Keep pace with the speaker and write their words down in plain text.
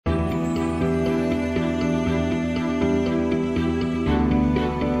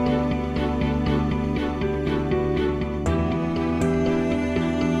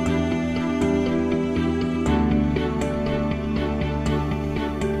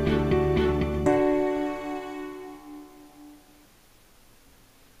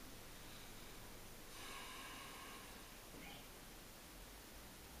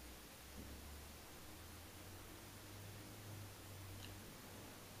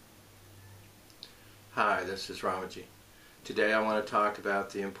Hi, this is Ramaji. Today I want to talk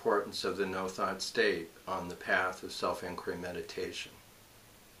about the importance of the no-thought state on the path of self-inquiry meditation.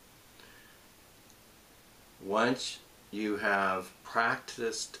 Once you have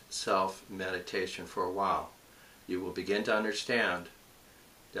practiced self-meditation for a while, you will begin to understand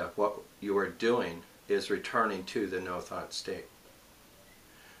that what you are doing is returning to the no-thought state.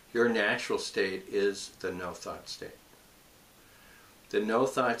 Your natural state is the no-thought state. The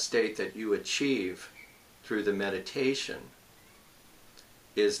no-thought state that you achieve through the meditation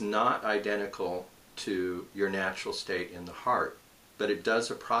is not identical to your natural state in the heart, but it does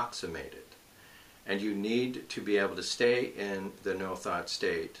approximate it. And you need to be able to stay in the no-thought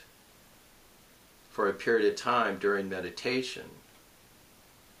state for a period of time during meditation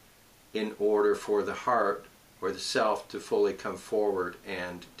in order for the heart or the self to fully come forward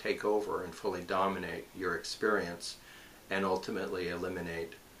and take over and fully dominate your experience and ultimately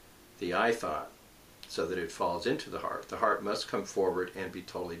eliminate the I thought so that it falls into the heart. The heart must come forward and be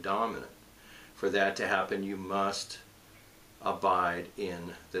totally dominant. For that to happen, you must abide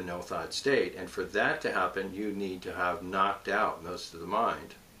in the no-thought state. And for that to happen, you need to have knocked out most of the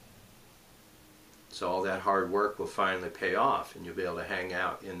mind. So all that hard work will finally pay off and you'll be able to hang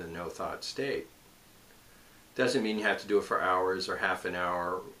out in the no-thought state. Doesn't mean you have to do it for hours or half an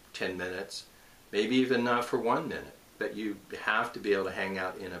hour, 10 minutes, maybe even not for 1 minute, but you have to be able to hang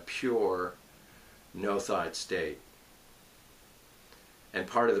out in a pure no-thought state. And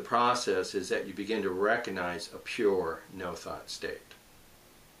part of the process is that you begin to recognize a pure no-thought state.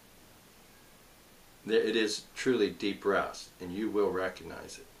 It is truly deep rest, and you will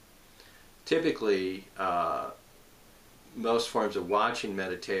recognize it. Typically, most forms of watching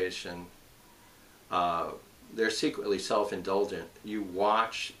meditation, they're secretly self-indulgent. You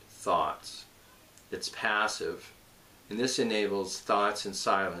watch thoughts. It's passive. And this enables thoughts and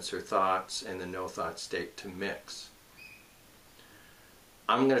silence, or thoughts and the no-thought state to mix.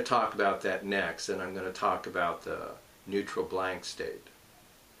 I'm going to talk about that next, and I'm going to talk about the neutral blank state.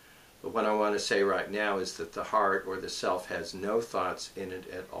 But what I want to say right now is that the heart or the self has no thoughts in it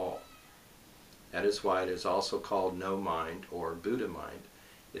at all. That is why it is also called no mind or Buddha mind.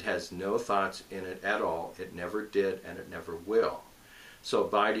 It has no thoughts in it at all. It never did and it never will. So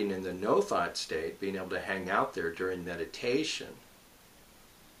abiding in the no-thought state, being able to hang out there during meditation,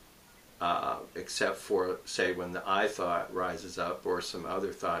 except for, say, when the I thought rises up or some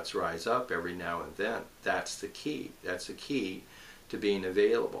other thoughts rise up every now and then, that's the key. That's the key to being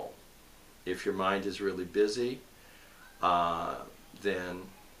available. If your mind is really busy, then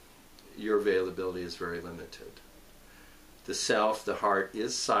your availability is very limited. The self, the heart,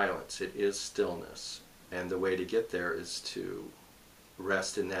 is silence. It is stillness. And the way to get there is to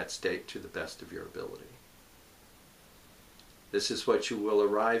rest in that state to the best of your ability. This is what you will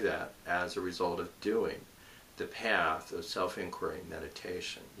arrive at as a result of doing the path of self-inquiry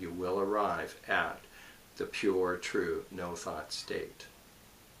meditation. You will arrive at the pure, true, no-thought state.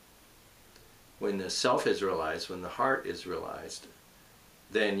 When the self is realized, when the heart is realized,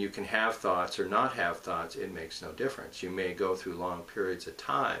 then you can have thoughts or not have thoughts. It makes no difference. You may go through long periods of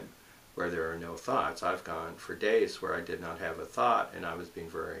time where there are no thoughts. I've gone for days where I did not have a thought and I was being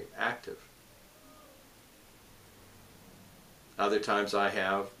very active. Other times I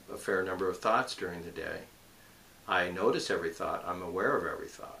have a fair number of thoughts during the day. I notice every thought. I'm aware of every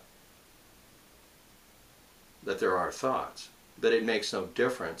thought. That there are thoughts. But it makes no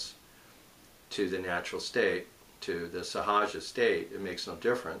difference to the natural state, to the sahaja state. It makes no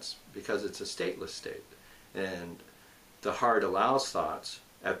difference because it's a stateless state. And the heart allows thoughts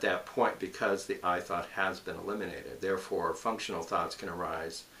at that point because the I thought has been eliminated. Therefore, functional thoughts can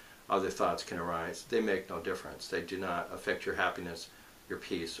arise, other thoughts can arise. They make no difference. They do not affect your happiness, your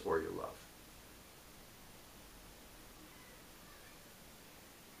peace, or your love.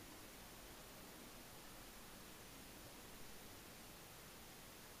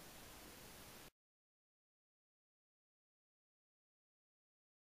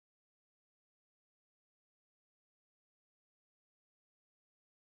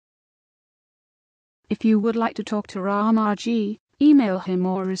 If you would like to talk to Ramaji, email him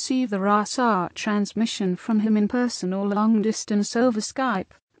or receive the rasa transmission from him in person or long distance over Skype,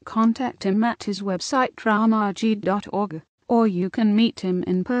 contact him at his website ramaji.org, or you can meet him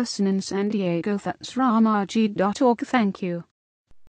in person in San Diego. That's ramaji.org. Thank you.